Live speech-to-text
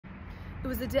It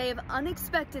was a day of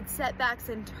unexpected setbacks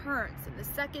and turns, and the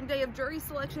second day of jury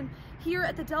selection here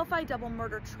at the Delphi double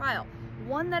murder trial,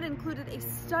 one that included a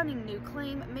stunning new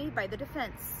claim made by the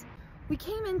defense. We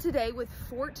came in today with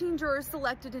 14 jurors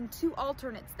selected and 2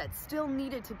 alternates that still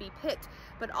needed to be picked,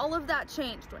 but all of that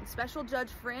changed when Special Judge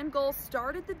Fran Gull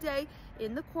started the day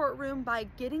in the courtroom by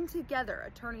getting together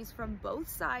attorneys from both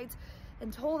sides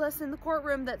and told us in the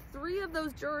courtroom that 3 of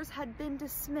those jurors had been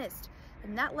dismissed,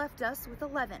 and that left us with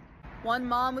 11. One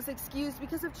mom was excused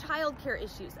because of childcare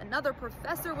issues, another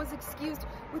professor was excused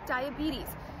with diabetes,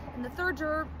 and the third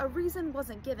juror, a reason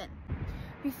wasn't given.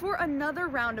 Before another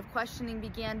round of questioning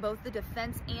began, both the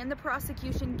defense and the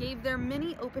prosecution gave their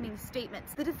mini opening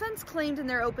statements. The defense claimed in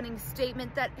their opening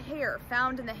statement that hair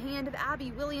found in the hand of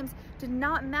Abby Williams did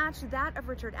not match that of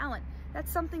Richard Allen.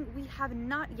 That's something we have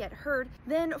not yet heard.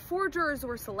 Then 4 jurors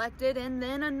were selected, and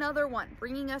then another one,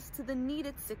 bringing us to the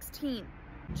needed 16.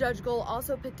 Judge Gull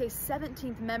also picked a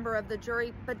 17th member of the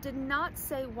jury, but did not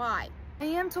say why. I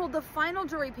am told the final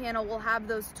jury panel will have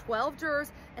those 12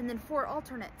 jurors and then 4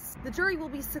 alternates. The jury will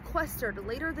be sequestered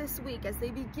later this week as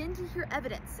they begin to hear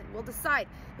evidence and will decide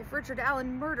if Richard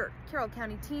Allen murdered Carroll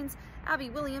County teens Abby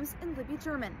Williams and Libby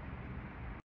German.